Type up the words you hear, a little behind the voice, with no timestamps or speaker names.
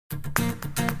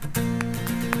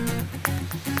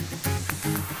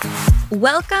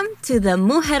Welcome to the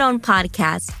Mujeron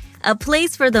Podcast, a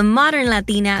place for the modern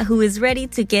Latina who is ready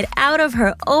to get out of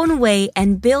her own way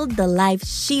and build the life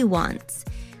she wants.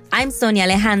 I'm Sonia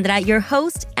Alejandra, your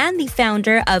host and the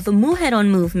founder of Mujeron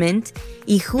Movement,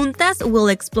 y juntas we'll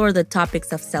explore the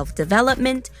topics of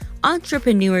self-development,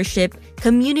 entrepreneurship,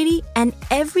 community, and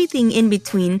everything in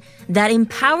between that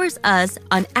empowers us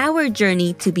on our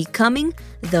journey to becoming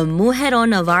the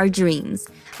mujeron of our dreams.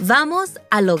 Vamos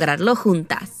a lograrlo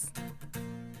juntas.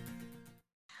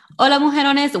 Hola,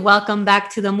 mujerones. Welcome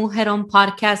back to the Mujeron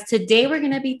Podcast. Today, we're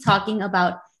going to be talking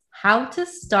about how to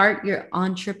start your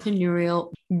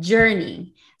entrepreneurial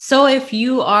journey. So if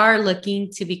you are looking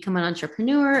to become an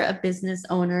entrepreneur, a business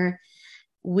owner,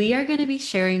 we are going to be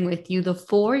sharing with you the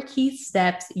 4 key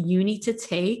steps you need to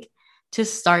take to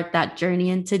start that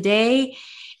journey. And today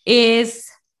is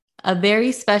a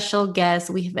very special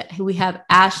guest. We have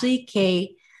Ashley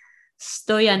K.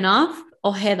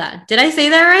 Stoyanov-Ojeda. Did I say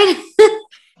that right?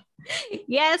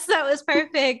 Yes, that was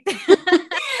perfect.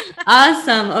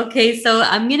 Awesome. Okay, so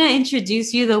I'm going to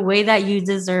introduce you the way that you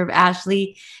deserve,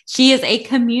 Ashley. She is a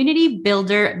community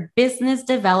builder, business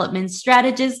development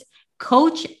strategist,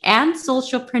 coach, and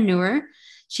socialpreneur.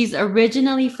 She's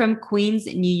originally from Queens,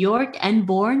 New York, and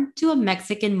born to a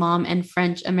Mexican mom and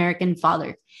French-American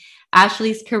father.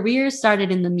 Ashley's career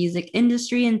started in the music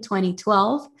industry in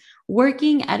 2012,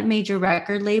 working at major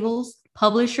record labels,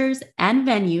 publishers, and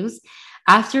venues.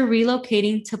 After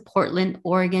relocating to Portland,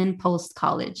 Oregon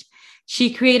post-college,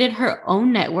 she created her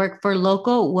own network for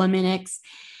local Womenix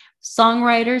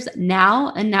songwriters,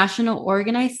 now a national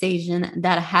organization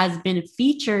that has been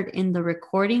featured in the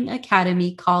Recording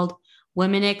Academy called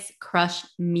Womenix Crush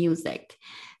Music.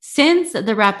 Since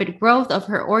the rapid growth of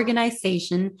her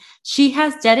organization, she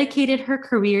has dedicated her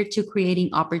career to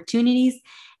creating opportunities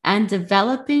and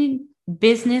developing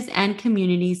business and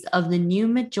communities of the new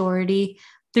majority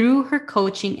through her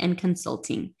coaching and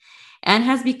consulting, and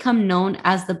has become known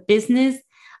as the business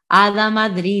Hada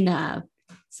Madrina.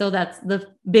 So that's the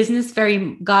business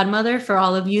fairy godmother for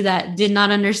all of you that did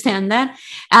not understand that.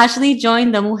 Ashley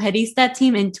joined the Mujerista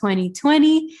team in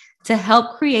 2020 to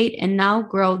help create and now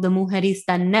grow the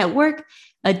Mujerista Network,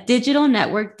 a digital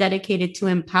network dedicated to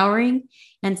empowering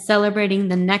and celebrating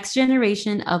the next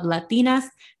generation of Latinas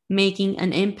making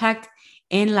an impact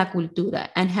in La Cultura,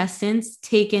 and has since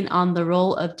taken on the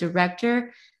role of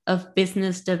Director of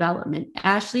Business Development.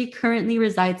 Ashley currently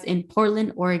resides in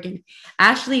Portland, Oregon.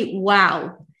 Ashley,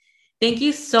 wow. Thank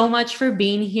you so much for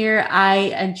being here.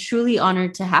 I am truly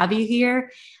honored to have you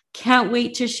here. Can't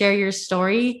wait to share your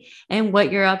story and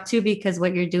what you're up to, because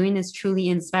what you're doing is truly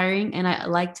inspiring. And I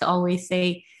like to always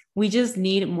say, we just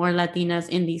need more Latinas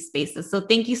in these spaces. So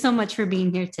thank you so much for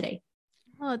being here today.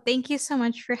 Oh, thank you so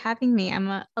much for having me. I'm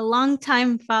a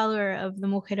long-time follower of the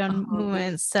Mujeron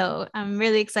movement, so I'm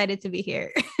really excited to be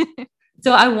here.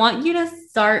 So I want you to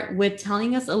start with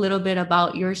telling us a little bit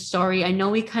about your story. I know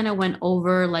we kind of went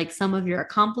over like some of your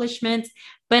accomplishments,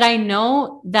 but I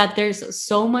know that there's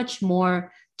so much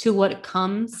more to what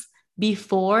comes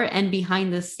before and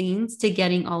behind the scenes to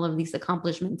getting all of these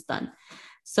accomplishments done.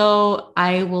 So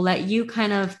I will let you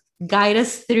kind of guide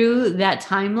us through that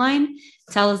timeline.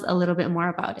 Tell us a little bit more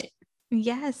about it.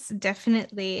 Yes,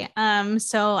 definitely.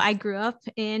 So I grew up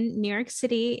in New York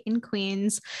City in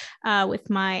Queens with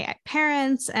my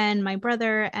parents and my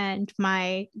brother and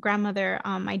my grandmother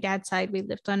on my dad's side. We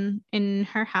lived in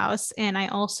her house. And I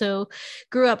also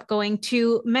grew up going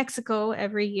to Mexico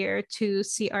every year to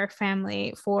see our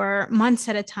family for months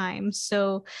at a time.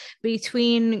 So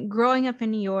between growing up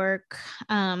in New York,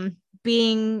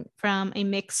 being from a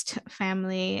mixed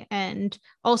family, and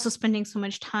also spending so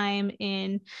much time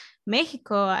in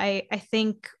Mexico, I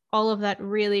think all of that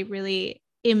really, really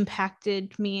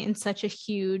impacted me in such a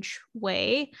huge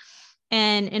way.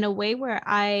 And in a way where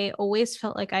I always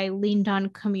felt like I leaned on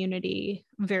community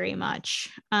very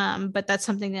much. But that's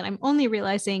something that I'm only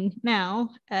realizing now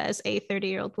as a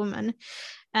 30-year-old woman.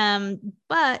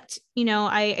 But, you know,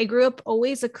 I grew up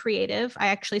always a creative. I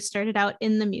actually started out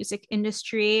in the music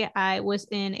industry. I was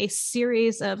in a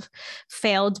series of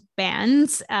failed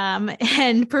bands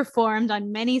and performed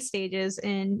on many stages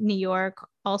in New York,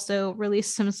 also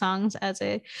released some songs as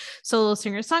a solo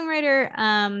singer-songwriter.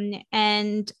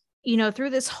 And, you know, through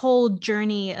this whole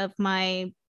journey of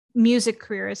my music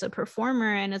career as a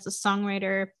performer and as a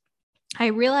songwriter, I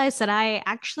realized that I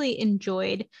actually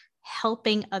enjoyed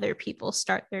helping other people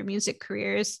start their music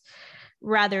careers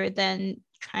rather than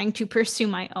trying to pursue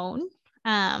my own.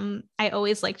 I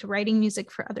always liked writing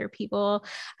music for other people.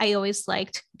 I always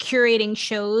liked curating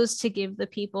shows to give the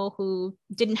people who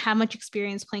didn't have much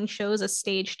experience playing shows a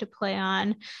stage to play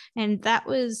on. And that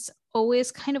was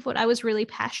always kind of what I was really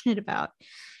passionate about.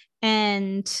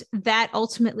 And that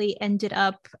ultimately ended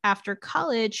up after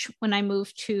college when I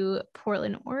moved to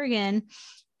Portland, Oregon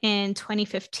in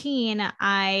 2015.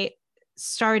 I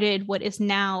started what is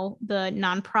now the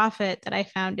nonprofit that I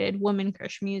founded, Women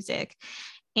Crush Music.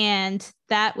 And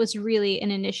that was really an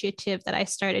initiative that I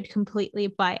started completely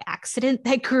by accident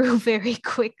that grew very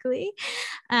quickly.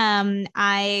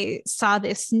 I saw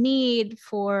this need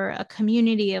for a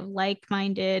community of like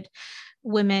minded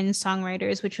women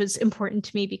songwriters, which was important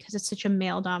to me because it's such a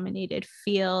male dominated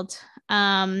field.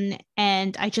 And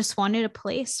I just wanted a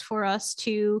place for us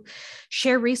to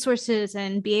share resources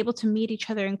and be able to meet each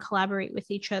other and collaborate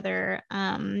with each other.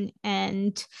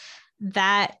 And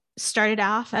that started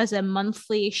off as a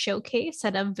monthly showcase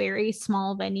at a very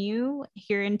small venue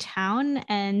here in town.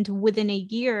 And within a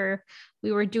year,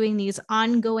 we were doing these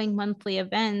ongoing monthly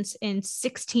events in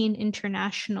 16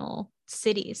 international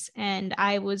cities. And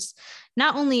I was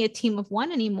not only a team of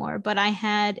one anymore, but I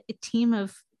had a team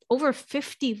of over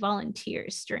 50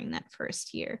 volunteers during that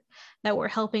first year that were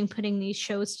helping putting these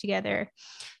shows together.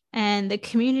 And the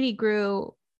community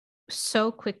grew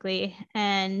so quickly.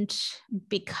 And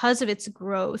because of its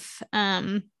growth,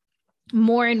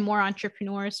 more and more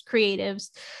entrepreneurs,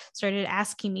 creatives started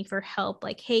asking me for help.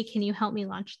 Like, hey, can you help me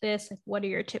launch this? Like, what are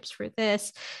your tips for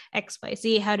this?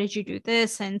 XYZ, how did you do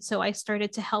this? And so I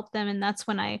started to help them. And that's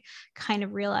when I kind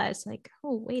of realized, like,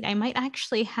 oh, wait, I might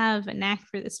actually have a knack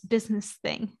for this business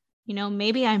thing. You know,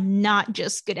 maybe I'm not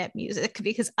just good at music,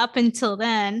 because up until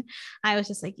then, I was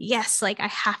just like, yes, like I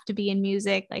have to be in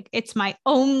music. Like it's my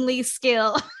only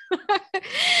skill.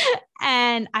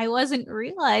 And I wasn't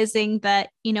realizing that,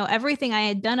 you know, everything I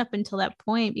had done up until that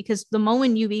point, because the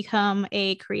moment you become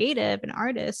a creative, an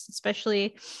artist,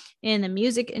 especially in the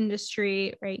music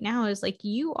industry right now, is like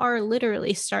you are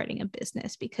literally starting a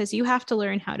business, because you have to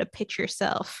learn how to pitch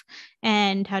yourself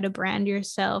and how to brand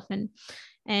yourself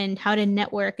and how to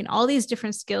network and all these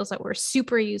different skills that were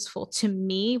super useful to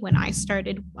me when I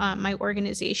started my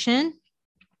organization.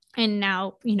 And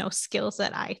now, you know, skills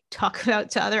that I talk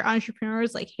about to other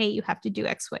entrepreneurs, like, hey, you have to do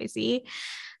XYZ.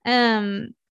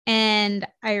 And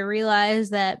I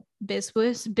realized that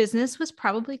business was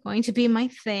probably going to be my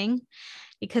thing,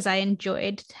 because I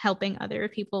enjoyed helping other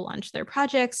people launch their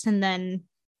projects. And then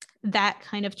that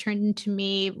kind of turned into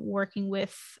me working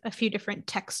with a few different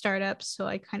tech startups. So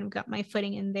I kind of got my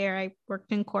footing in there. I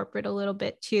worked in corporate a little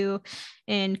bit too,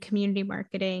 in community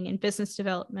marketing and business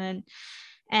development.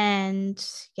 And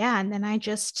yeah, and then I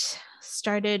just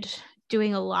started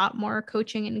doing a lot more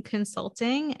coaching and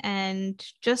consulting, and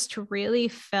just really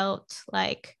felt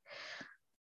like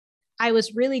I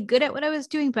was really good at what I was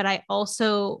doing, but I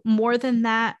also, more than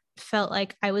that, felt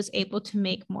like I was able to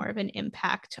make more of an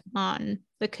impact on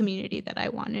the community that I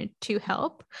wanted to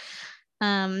help.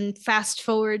 Fast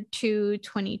forward to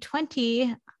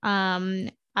 2020,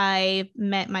 I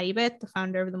met Maribeth, the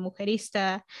founder of the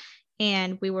Mujerista,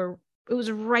 and it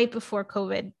was right before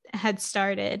COVID had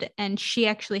started. And she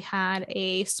actually had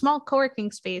a small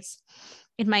co-working space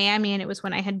in Miami. And it was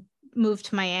when I had moved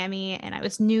to Miami and I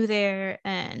was new there,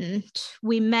 and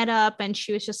we met up, and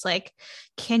she was just like,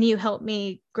 can you help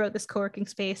me grow this co-working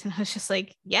space? And I was just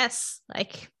like, yes,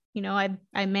 like, you know,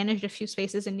 I managed a few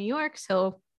spaces in New York,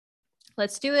 so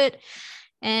let's do it.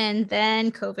 And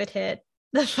then COVID hit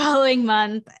the following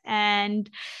month, and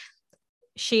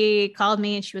she called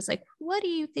me and she was like, what do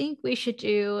you think we should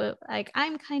do? Like,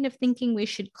 I'm kind of thinking we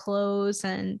should close.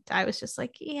 And I was just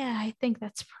like, yeah, I think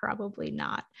that's probably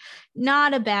not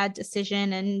a bad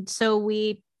decision. And so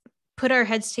we put our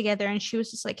heads together, and she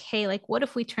was just like, hey, like, what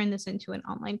if we turn this into an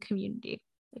online community?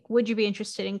 Like, would you be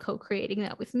interested in co-creating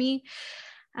that with me?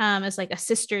 As like a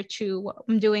sister to what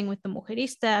I'm doing with the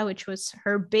Mujerista, which was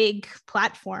her big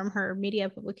platform, her media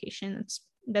publication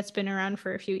that's been around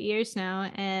for a few years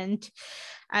now. And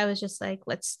I was just like,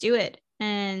 let's do it.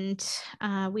 And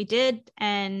we did.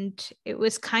 And it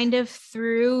was kind of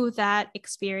through that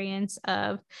experience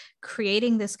of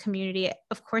creating this community.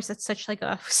 Of course, it's such like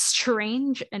a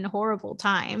strange and horrible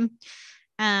time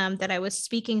that I was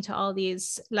speaking to all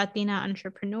these Latina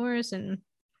entrepreneurs, and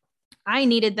I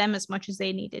needed them as much as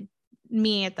they needed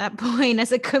me at that point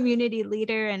as a community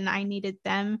leader, and I needed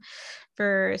them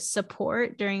for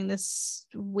support during this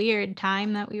weird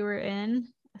time that we were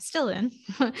still in.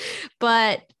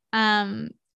 But I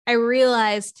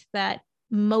realized that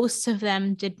most of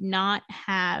them did not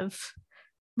have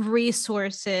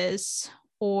resources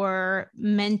or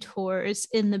mentors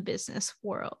in the business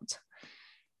world.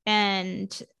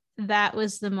 And that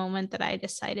was the moment that I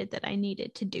decided that I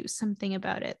needed to do something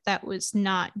about it. That was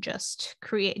not just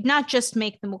make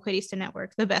the Mujerista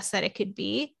Network the best that it could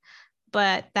be,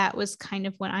 but that was kind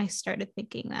of when I started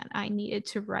thinking that I needed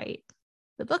to write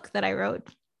the book that I wrote,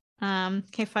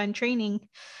 Jefa in Training,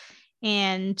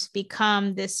 and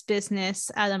become this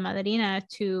business a la madrina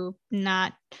to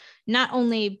not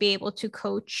only be able to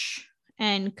coach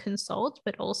and consult,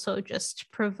 but also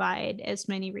just provide as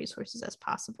many resources as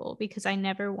possible, because I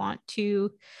never want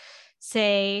to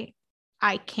say,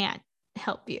 I can't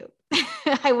help you.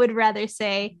 I would rather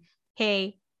say,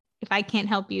 hey, if I can't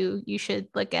help you, you should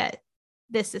look at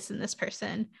this and this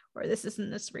person, or this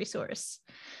and this resource.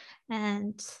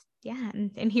 And yeah,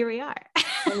 and here we are.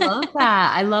 I love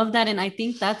that. I love that. And I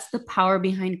think that's the power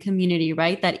behind community,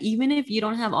 right? That even if you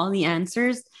don't have all the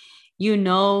answers, you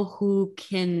know who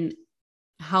can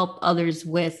help others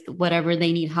with whatever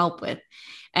they need help with.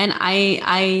 And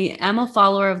I am a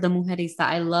follower of the Mujerista.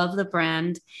 I love the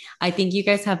brand. I think you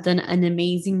guys have done an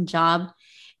amazing job.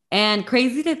 And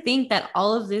crazy to think that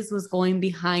all of this was going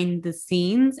behind the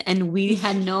scenes and we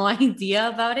had no idea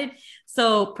about it.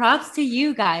 So props to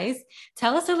you guys.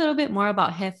 Tell us a little bit more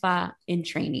about Jefa in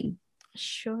Training.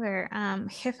 Sure.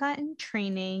 Jefa in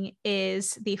Training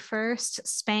is the first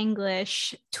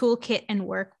Spanglish toolkit and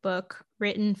workbook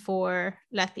written for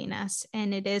Latinas.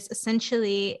 And it is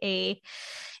essentially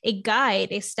a guide,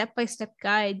 a step-by-step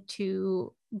guide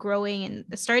to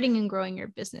starting and growing your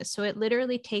business. So it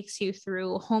literally takes you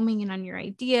through homing in on your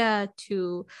idea,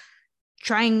 to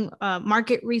trying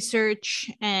market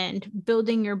research and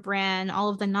building your brand, all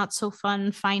of the not so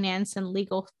fun finance and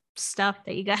legal stuff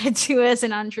that you got to do as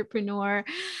an entrepreneur.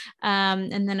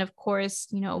 And then of course,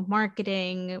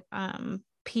 marketing,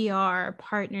 PR,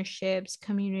 partnerships,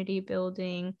 community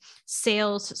building,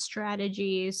 sales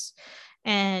strategies,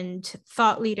 and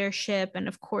thought leadership. And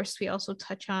of course, we also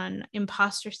touch on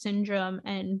imposter syndrome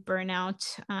and burnout.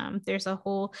 There's a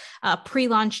whole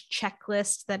pre-launch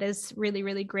checklist that is really,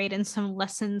 really great, and some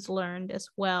lessons learned as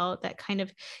well that kind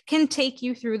of can take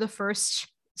you through the first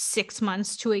 6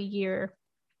 months to a year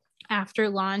after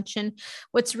launch. And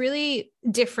what's really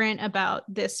different about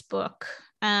this book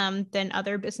than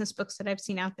other business books that I've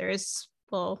seen out there is,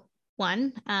 well,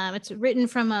 one, it's written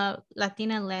from a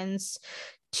Latina lens.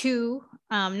 Two,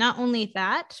 not only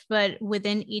that, but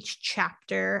within each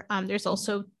chapter, there's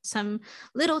also some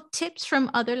little tips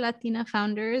from other Latina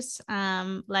founders,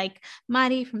 like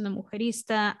Mari from the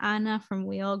Mujerista, Ana from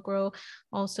We All Grow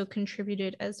also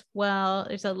contributed as well.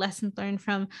 There's a lesson learned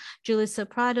from Julissa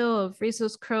Prado of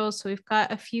Rizzo's Curls. So we've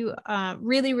got a few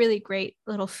really, really great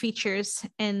little features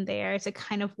in there to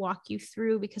kind of walk you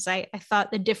through, because I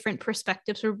thought the different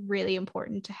perspectives were really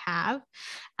important to have.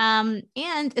 And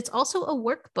it's also a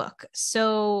workbook.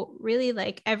 So really,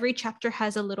 like, every chapter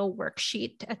has a little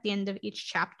worksheet at the end of each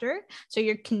chapter. So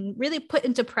you can really put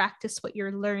into practice what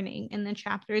you're learning in the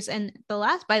chapters. And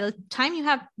by the time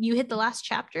you hit the last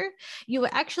chapter, you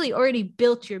actually already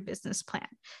built your business plan.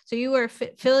 So you are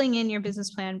filling in your business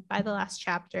plan by the last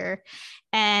chapter.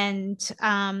 And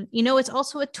it's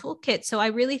also a toolkit. So I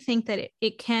really think that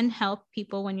it can help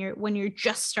people when you're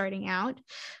just starting out.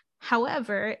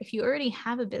 However, if you already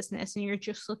have a business and you're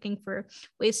just looking for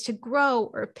ways to grow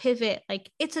or pivot,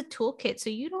 like, it's a toolkit. So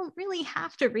you don't really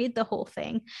have to read the whole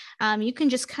thing. You can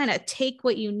just kind of take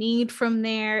what you need from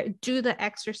there, do the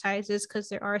exercises, because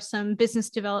there are some business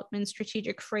development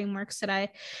strategic frameworks that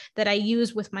I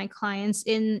use with my clients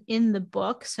in the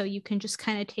book. So you can just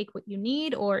kind of take what you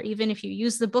need, or even if you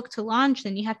use the book to launch,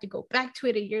 then you have to go back to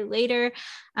it a year later.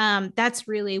 That's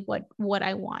really what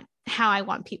I want. How I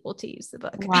want people to use the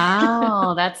book.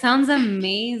 Wow, that sounds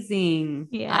amazing.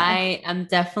 Yeah. I am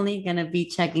definitely going to be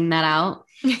checking that out.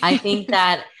 I think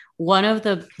that one of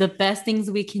the best things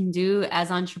we can do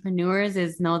as entrepreneurs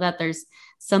is know that there's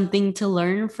something to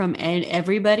learn from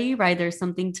everybody, right? There's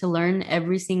something to learn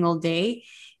every single day.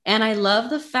 And I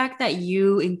love the fact that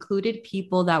you included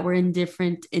people that were in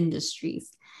different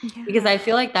industries. Yeah. Because I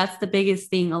feel like that's the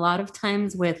biggest thing. A lot of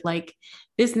times with like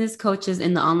business coaches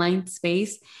in the online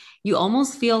space, you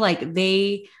almost feel like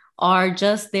they are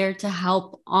just there to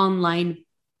help online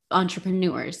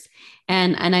entrepreneurs.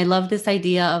 And I love this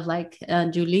idea of like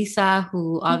Julissa,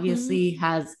 who obviously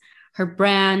has her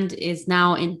brand is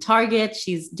now in Target.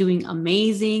 She's doing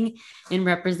amazing in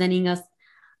representing us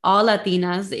all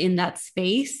Latinas in that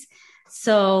space.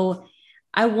 So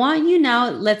I want you now,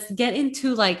 let's get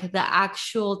into like the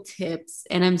actual tips.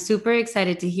 And I'm super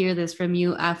excited to hear this from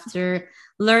you after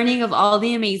learning of all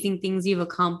the amazing things you've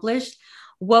accomplished.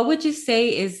 What would you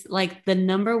say is like the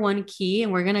number one key?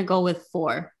 And we're going to go with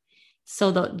 4. So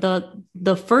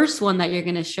the first one that you're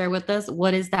going to share with us,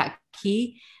 what is that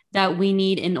key that we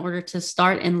need in order to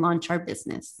start and launch our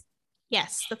business?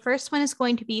 Yes, the first one is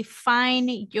going to be find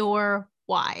your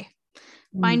why.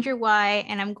 Find your why,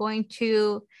 and I'm going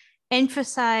to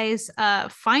emphasize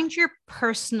find your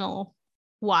personal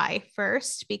why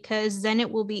first, because then it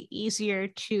will be easier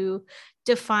to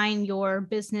define your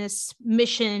business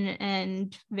mission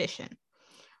and vision,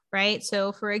 right?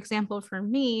 So for example, for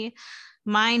me,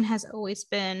 mine has always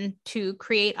been to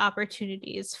create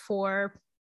opportunities for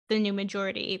the new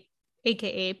majority,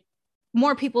 aka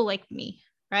more people like me,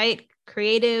 right?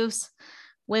 Creatives,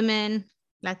 women,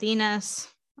 Latinas.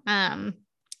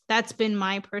 That's been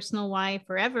my personal why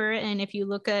forever. And if you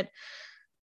look at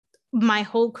my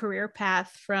whole career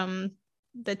path from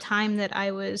the time that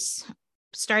I was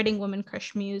starting Women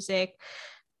Crush Music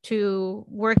to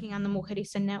working on the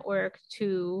Mujerista Network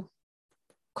to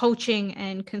coaching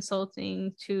and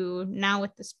consulting to now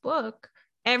with this book,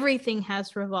 everything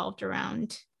has revolved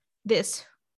around this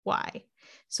why.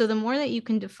 So the more that you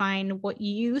can define what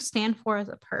you stand for as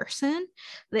a person,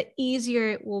 the easier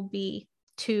it will be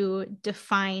to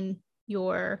define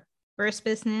your first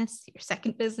business, your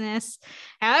second business,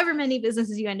 however many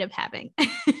businesses you end up having.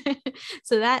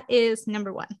 So that is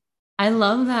number one. I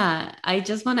love that. I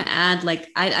just want to add, like,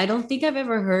 I don't think I've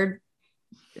ever heard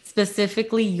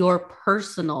specifically your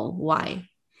personal why,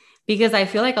 because I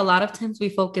feel like a lot of times we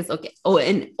focus, okay, oh,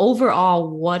 and overall,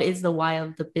 what is the why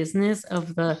of the business,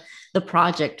 of the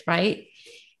project, right?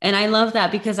 And I love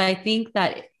that because I think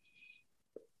that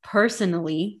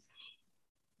personally,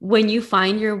 when you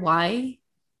find your why,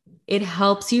 it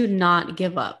helps you not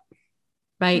give up,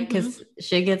 right? Because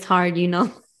shit gets hard, you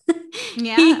know.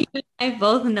 Yeah. I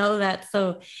both know that.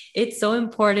 So it's so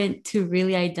important to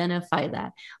really identify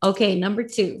that. Okay, number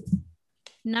two.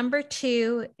 Number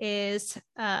two is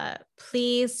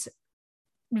please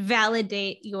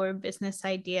validate your business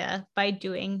idea by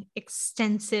doing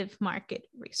extensive market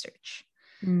research.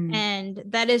 And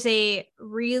that is a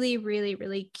really, really,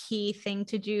 really key thing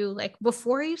to do, like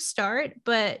before you start.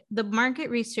 But the market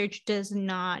research does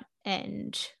not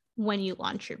end when you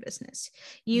launch your business.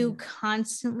 You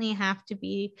constantly have to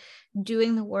be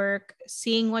doing the work,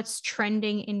 seeing what's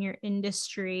trending in your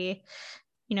industry,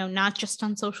 you know, not just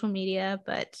on social media,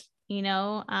 but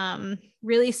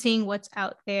really seeing what's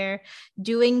out there,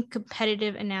 doing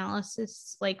competitive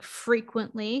analysis like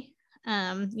frequently.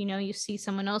 You see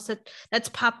someone else that's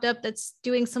popped up that's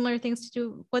doing similar things to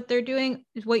do what they're doing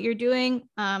is what you're doing.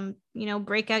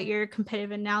 Break out your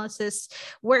competitive analysis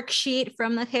worksheet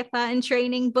from the HIPAA and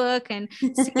training book and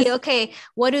see, okay,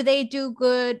 what do they do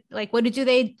good? Like, what do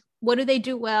they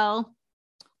do well?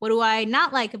 What do I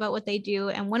not like about what they do?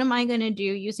 And what am I going to do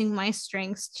using my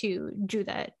strengths to do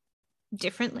that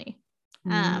differently?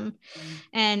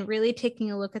 And really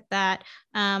taking a look at that.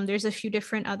 There's a few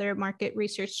different other market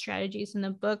research strategies in the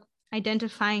book.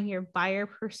 Identifying your buyer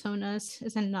personas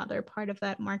is another part of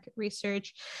that market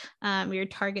research. Your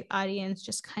target audience,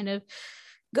 just kind of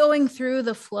going through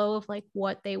the flow of like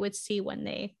what they would see when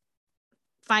they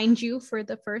find you for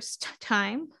the first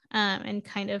time, and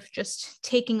kind of just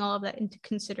taking all of that into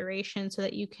consideration so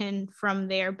that you can from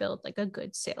there build like a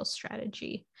good sales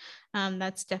strategy.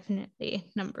 That's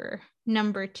definitely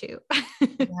number two.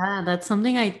 Yeah, that's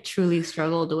something I truly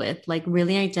struggled with, like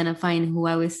really identifying who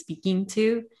I was speaking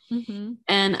to.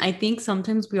 And I think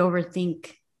sometimes we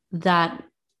overthink that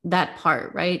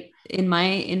part, right? In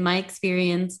my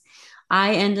experience,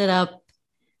 I ended up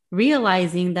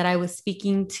realizing that I was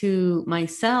speaking to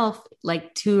myself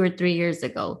like 2 or 3 years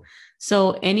ago.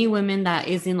 So any women that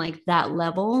is in like that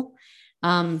level,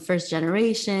 first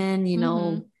generation,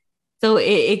 so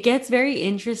it gets very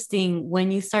interesting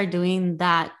when you start doing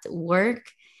that work,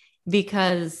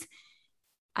 because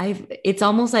it's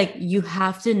almost like you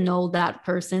have to know that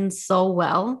person so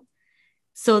well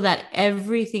so that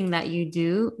everything that you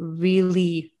do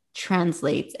really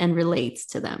translates and relates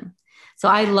to them. So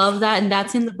I love that. And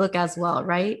that's in the book as well,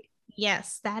 right?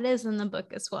 Yes, that is in the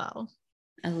book as well.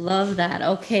 I love that.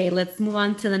 Okay, let's move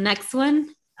on to the next one.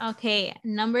 Okay,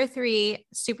 number three,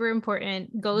 super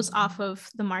important, goes off of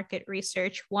the market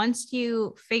research. Once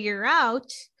you figure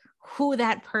out who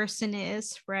that person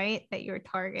is, right, that you're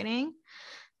targeting,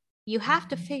 you have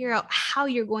to figure out how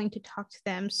you're going to talk to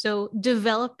them. So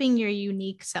developing your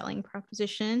unique selling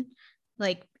proposition,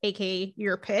 like AKA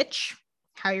your pitch,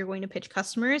 how you're going to pitch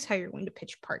customers, how you're going to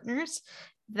pitch partners,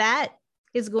 that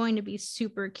is going to be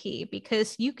super key,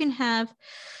 because you can have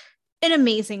an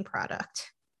amazing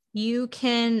product. You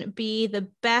can be the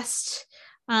best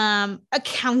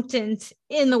accountant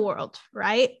in the world,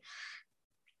 right?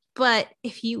 But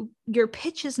if your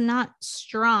pitch is not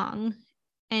strong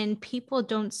and people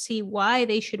don't see why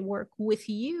they should work with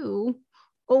you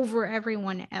over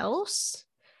everyone else,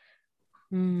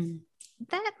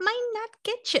 that might not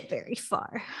get you very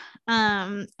far.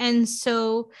 And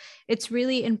so it's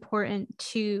really important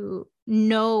to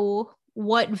know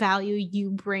what value you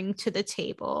bring to the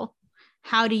table,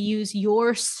 how to use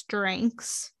your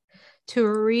strengths to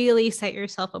really set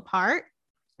yourself apart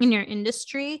in your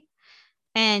industry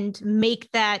and make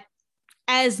that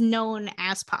as known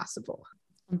as possible.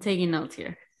 I'm taking notes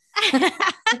here.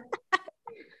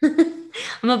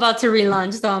 I'm about to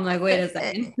relaunch, so I'm like, wait a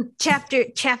second.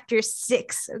 Chapter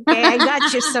 6. Okay, I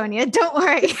got you, Sonia. Don't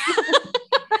worry.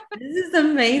 This is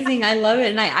amazing. I love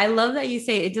it. And I love that you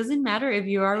say it doesn't matter if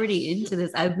you're already into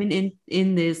this. I've been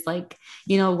in this, like,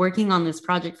 working on this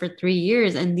project for 3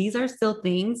 years. And these are still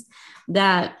things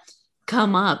that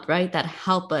come up, right? That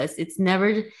help us. It's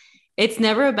never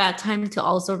a bad time to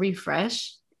also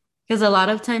refresh. Because a lot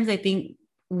of times I think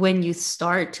when you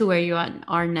start to where you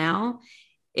are now,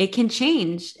 it can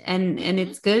change. And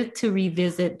it's good to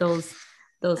revisit those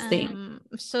things.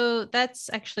 So that's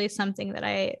actually something that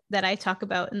I talk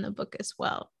about in the book as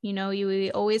well.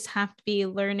 We always have to be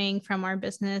learning from our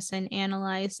business and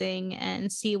analyzing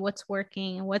and see what's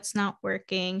working and what's not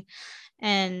working.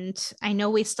 And I know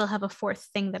we still have a fourth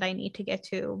thing that I need to get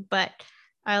to, but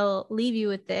I'll leave you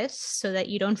with this so that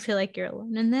you don't feel like you're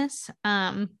alone in this.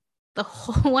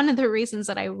 One of the reasons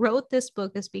that I wrote this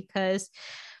book is because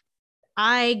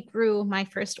I grew my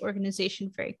first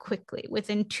organization very quickly.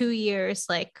 Within 2 years,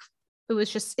 like, it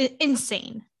was just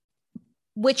insane,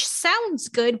 which sounds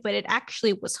good, but it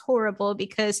actually was horrible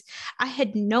because I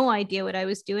had no idea what I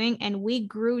was doing. And we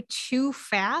grew too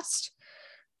fast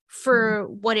for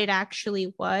what it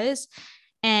actually was.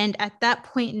 And at that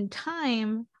point in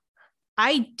time,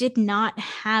 I did not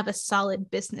have a solid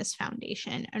business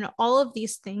foundation. And all of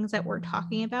these things that we're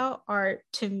talking about are,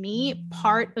 to me,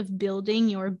 part of building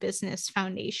your business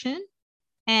foundation.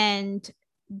 And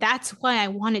that's why I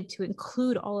wanted to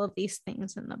include all of these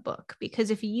things in the book,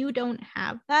 because if you don't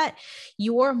have that,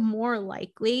 you're more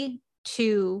likely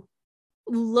to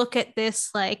look at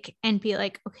this and be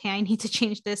like, okay, I need to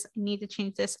change this. I need to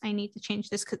change this. I need to change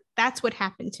this, because that's what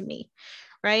happened to me.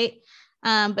 Right.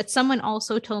 But someone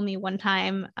also told me one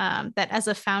time that as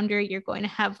a founder, you're going to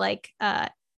have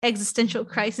existential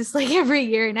crisis every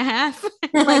year and a half,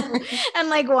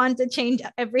 and want to change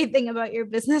everything about your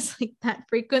business that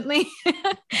frequently.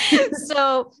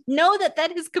 So know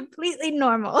that is completely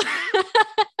normal.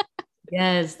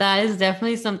 Yes, that is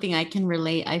definitely something I can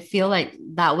relate. I feel like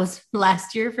that was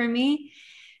last year for me.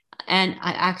 And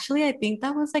I think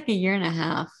that was like a year and a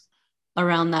half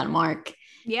around that mark.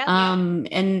 Yeah.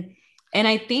 And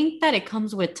I think that it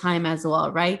comes with time as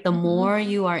well, right? The more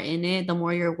you are in it, the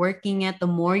more you're working it, the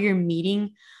more you're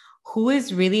meeting who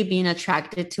is really being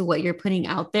attracted to what you're putting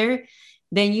out there,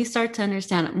 then you start to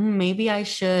understand, maybe I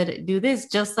should do this.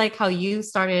 Just like how you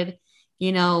started,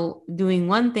 doing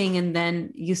one thing, and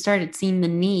then you started seeing the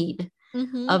need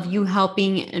of you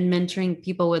helping and mentoring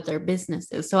people with their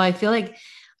businesses. So I feel like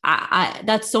I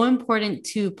that's so important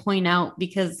to point out,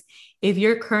 because if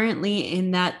you're currently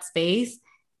in that space,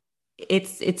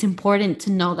 it's important to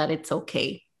know that it's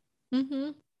okay.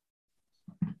 Yeah,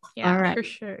 all right, for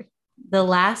sure. The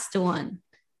last one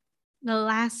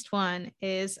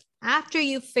is, after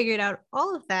you've figured out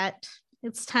all of that,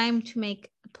 it's time to make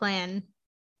a plan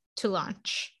to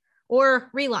launch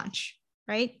or relaunch,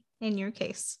 right? In your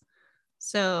case.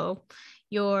 So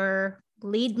your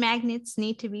lead magnets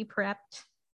need to be prepped.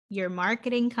 Your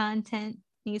marketing content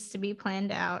needs to be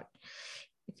planned out.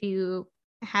 If you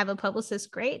have a publicist,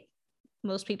 great.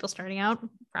 Most people starting out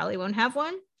probably won't have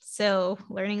one. So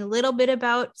learning a little bit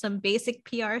about some basic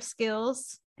PR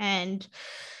skills and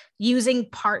using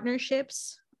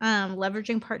partnerships.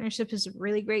 Leveraging partnerships is a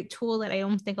really great tool that I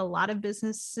don't think a lot of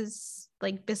businesses,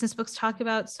 business books, talk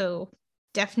about. So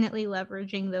definitely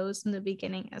leveraging those in the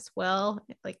beginning as well,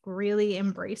 really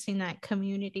embracing that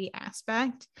community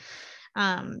aspect.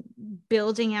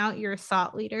 Building out your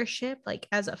thought leadership,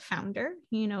 as a founder,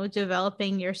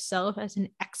 developing yourself as an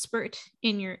expert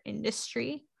in your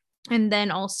industry. And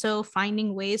then also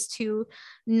finding ways to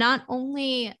not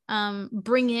only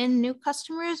bring in new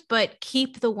customers, but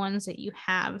keep the ones that you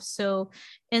have. So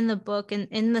in the book and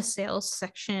in the sales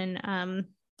section,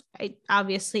 I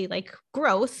obviously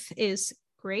growth is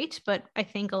great, but I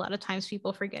think a lot of times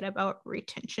people forget about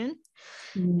retention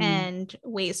and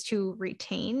ways to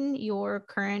retain your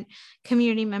current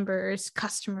community members,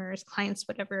 customers, clients,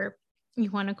 whatever you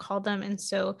want to call them. And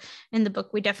so in the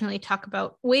book, we definitely talk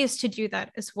about ways to do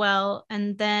that as well.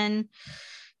 And then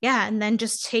yeah, and then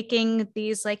just taking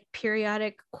these like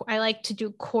periodic, I like to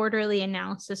do quarterly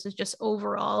analysis of just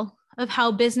overall of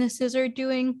how businesses are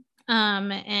doing,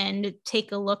 and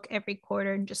take a look every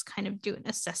quarter and just kind of do an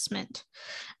assessment.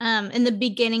 In the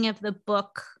beginning of the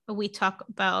book, we talk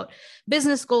about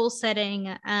business goal setting,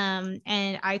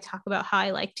 and I talk about how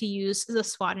I like to use the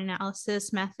SWOT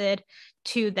analysis method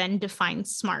to then define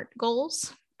SMART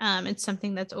goals. It's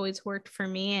something that's always worked for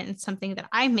me, and it's something that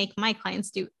I make my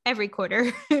clients do every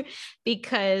quarter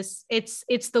because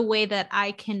it's the way that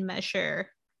I can measure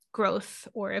growth,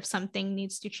 or if something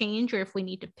needs to change, or if we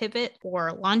need to pivot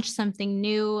or launch something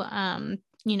new,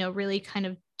 really kind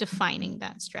of defining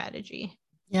that strategy.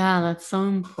 Yeah, that's so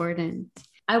important.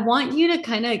 I want you to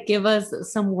kind of give us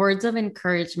some words of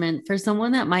encouragement for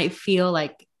someone that might feel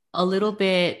like a little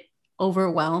bit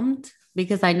overwhelmed,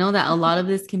 because I know that a lot of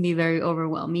this can be very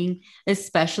overwhelming,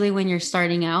 especially when you're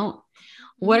starting out.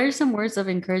 What are some words of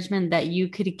encouragement that you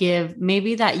could give,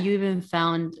 maybe that you even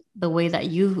found the way that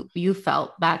you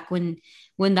felt back when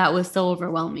that was so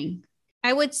overwhelming?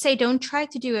 I would say don't try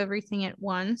to do everything at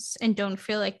once, and don't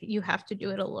feel like you have to do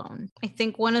it alone. I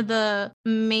think one of the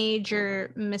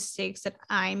major mistakes that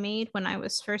I made when I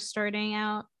was first starting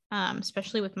out,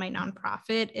 especially with my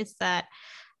nonprofit, is that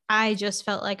I just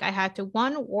felt like I had to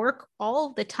work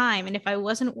all the time. And if I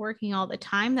wasn't working all the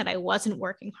time, that I wasn't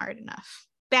working hard enough.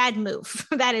 Bad move.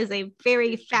 That is a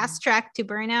very fast track to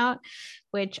burnout,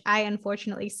 which I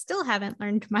unfortunately still haven't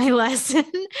learned my lesson.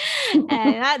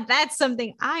 And that's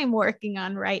something I'm working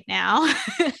on right now.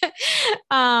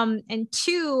 And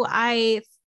two, I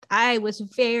was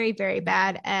very, very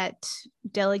bad at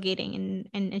delegating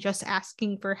and just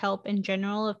asking for help in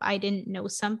general. If I didn't know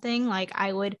something, like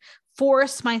I would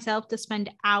force myself to spend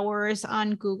hours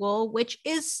on Google, which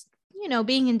is,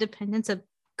 being independent, a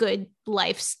good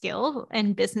life skill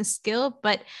and business skill.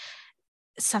 But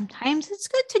sometimes it's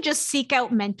good to just seek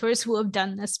out mentors who have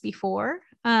done this before,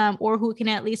 or who can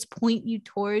at least point you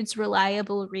towards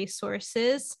reliable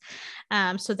resources,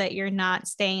 so that you're not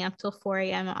staying up till 4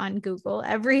 a.m. on Google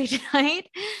every night.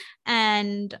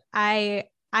 And I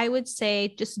would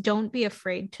say just don't be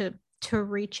afraid to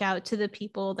reach out to the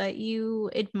people that you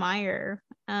admire.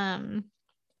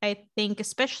 I think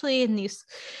especially in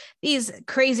these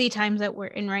crazy times that we're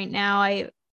in right now,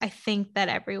 I think that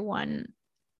everyone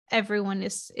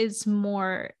is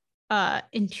more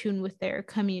in tune with their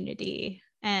community,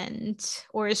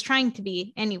 or is trying to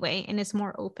be anyway, and is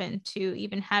more open to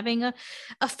even having a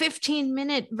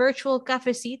 15-minute virtual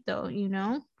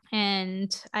cafecito.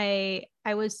 And I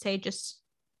would say just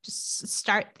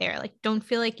start there. Like, don't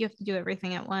feel like you have to do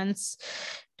everything at once.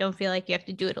 Don't feel like you have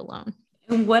to do it alone.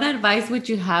 And what advice would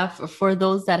you have for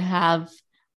those that have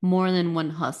more than one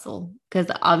hustle? Because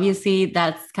obviously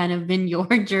that's kind of been your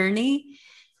journey.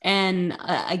 And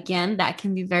again, that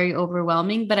can be very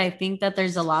overwhelming. But I think that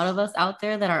there's a lot of us out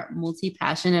there that are multi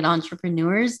passionate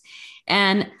entrepreneurs.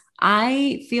 And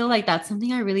I feel like that's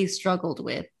something I really struggled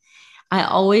with. I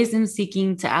always am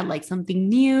seeking to add like something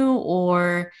new,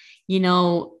 or,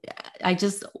 I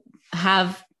just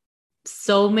have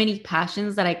so many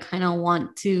passions that I kind of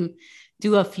want to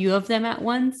do a few of them at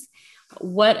once.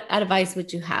 What advice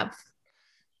would you have?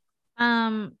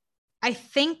 I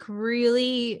think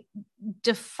really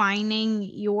defining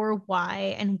your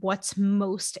why and what's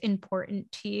most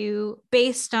important to you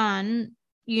based on,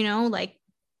 like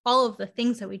all of the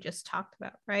things that we just talked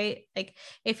about, right? Like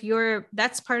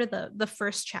that's part of the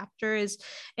first chapter, is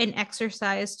an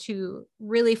exercise to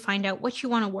really find out what you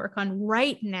want to work on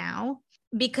right now,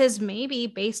 because maybe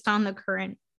based on the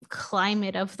current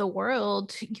climate of the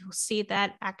world, you'll see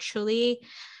that actually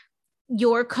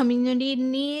your community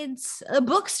needs a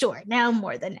bookstore now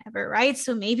more than ever, right?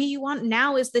 So maybe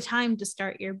now is the time to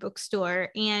start your bookstore,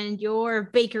 and your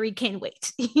bakery can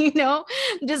wait,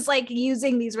 just like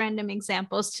using these random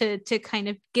examples to kind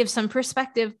of give some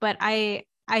perspective. But I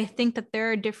think that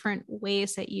there are different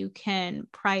ways that you can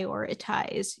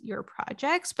prioritize your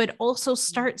projects, but also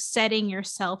start setting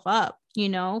yourself up,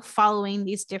 following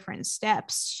these different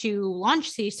steps to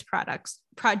launch these projects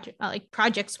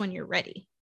when you're ready.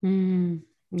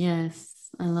 Yes,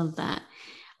 I love that.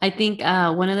 I think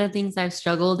one of the things I've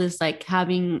struggled is like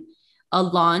having a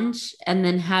launch and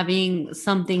then having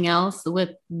something else with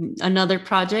another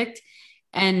project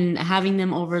and having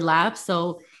them overlap.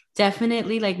 So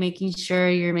definitely like making sure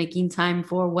you're making time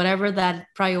for whatever that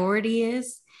priority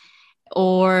is,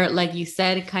 or like you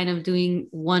said, kind of doing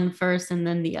one first and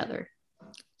then the other.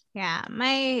 Yeah,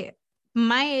 my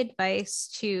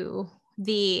advice to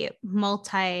the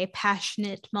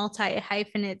multi-passionate,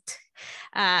 multi-hyphenate,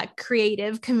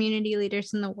 creative community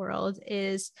leaders in the world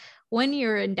is when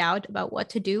you're in doubt about what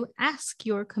to do, ask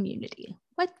your community,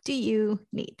 what do you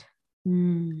need?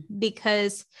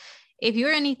 Because if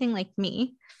you're anything like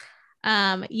me,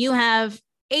 you have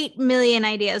 8 million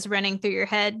ideas running through your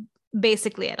head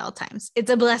basically at all times.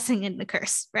 It's a blessing and a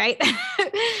curse, right?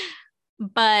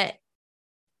 But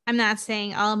I'm not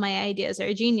saying all of my ideas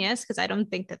are genius, because I don't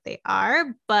think that they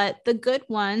are, but the good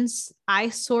ones, I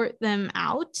sort them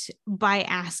out by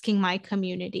asking my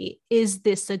community, is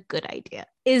this a good idea?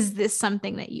 Is this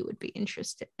something that you would be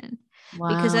interested in?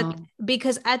 Wow.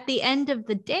 Because at the end of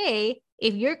the day,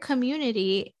 if your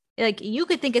community, like, you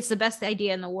could think it's the best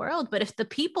idea in the world, but if the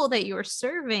people that you're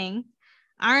serving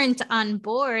aren't on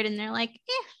board and they're like,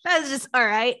 that's just all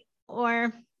right,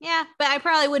 or yeah, but I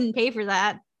probably wouldn't pay for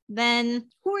that, then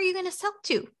who are you going to sell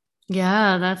to?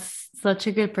 Yeah, that's such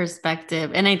a good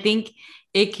perspective. And I think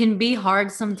it can be hard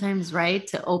sometimes, right,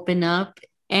 to open up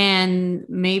and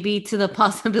maybe to the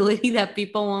possibility that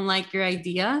people won't like your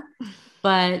idea,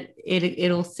 but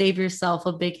it'll save yourself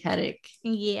a big headache.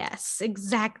 Yes,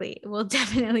 exactly. It will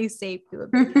definitely save you a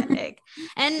big headache.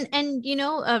 And you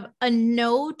know, a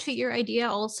no to your idea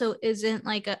also isn't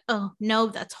like a, oh no,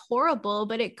 that's horrible,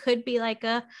 but it could be like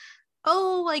a,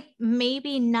 oh, like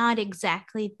maybe not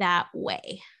exactly that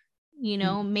way. You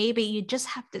know, maybe you just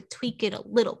have to tweak it a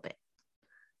little bit.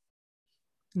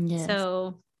 Yes.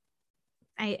 So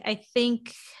I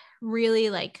think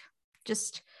really, like,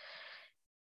 just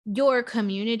your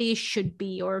community should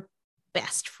be your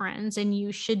best friends, and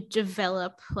you should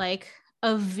develop like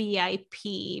a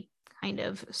VIP kind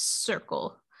of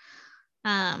circle,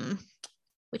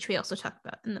 which we also talk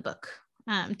about in the book,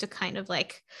 to kind of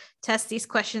like test these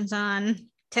questions on,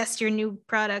 test your new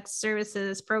products,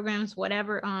 services, programs,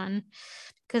 whatever on,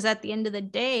 because at the end of the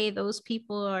day, those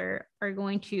people are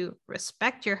going to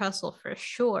respect your hustle for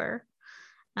sure.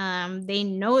 They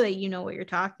know that you know what you're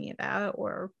talking about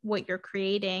or what you're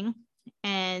creating,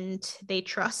 and they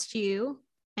trust you,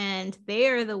 and they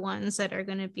are the ones that are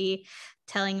going to be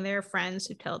telling their friends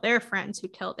who tell their friends who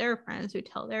tell their friends who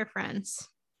tell their friends.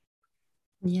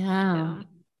 Yeah. So.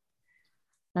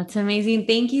 That's amazing.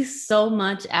 Thank you so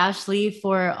much, Ashley,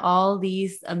 for all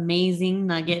these amazing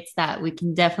nuggets that we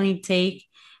can definitely take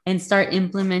and start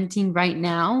implementing right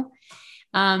now.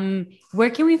 Where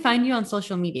can we find you on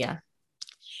social media?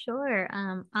 Sure.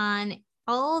 On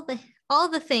all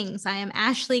the things, I am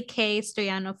Ashley K.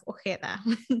 Stoyanov-Ojeda.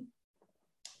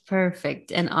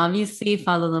 Perfect. And obviously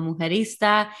follow the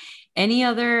Mujerista. Any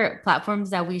other platforms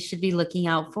that we should be looking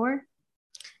out for?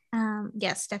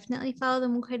 Yes, definitely follow the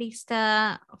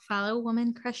Mujerista, follow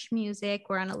Woman Crush Music.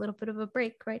 We're on a little bit of a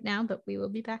break right now, but we will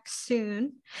be back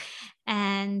soon.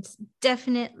 And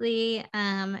definitely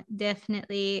head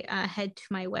to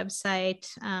my website.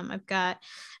 I've got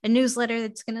a newsletter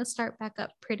that's going to start back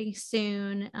up pretty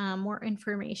soon. More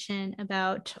information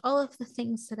about all of the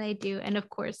things that I do, and of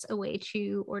course, a way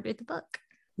to order the book.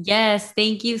 Yes,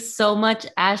 thank you so much,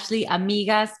 Ashley.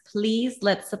 Amigas, please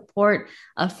let's support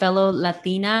a fellow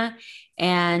Latina.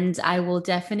 And I will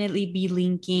definitely be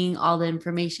linking all the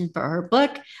information for her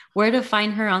book, where to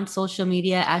find her on social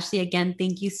media. Ashley, again,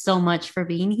 thank you so much for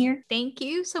being here. Thank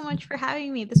you so much for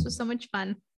having me. This was so much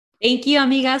fun. Thank you,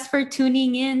 amigas, for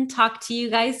tuning in. Talk to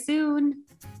you guys soon.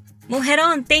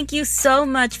 Mujeron, thank you so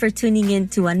much for tuning in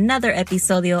to another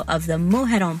episodio of the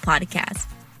Mujeron podcast.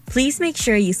 Please make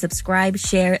sure you subscribe,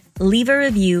 share, leave a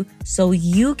review so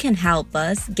you can help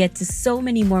us get to so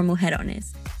many more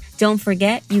mujerones. Don't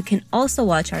forget, you can also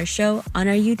watch our show on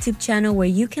our YouTube channel, where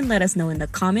you can let us know in the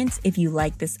comments if you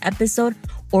like this episode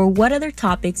or what other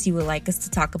topics you would like us to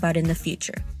talk about in the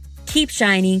future. Keep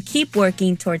shining, keep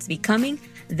working towards becoming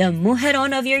the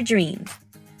mujeron of your dreams.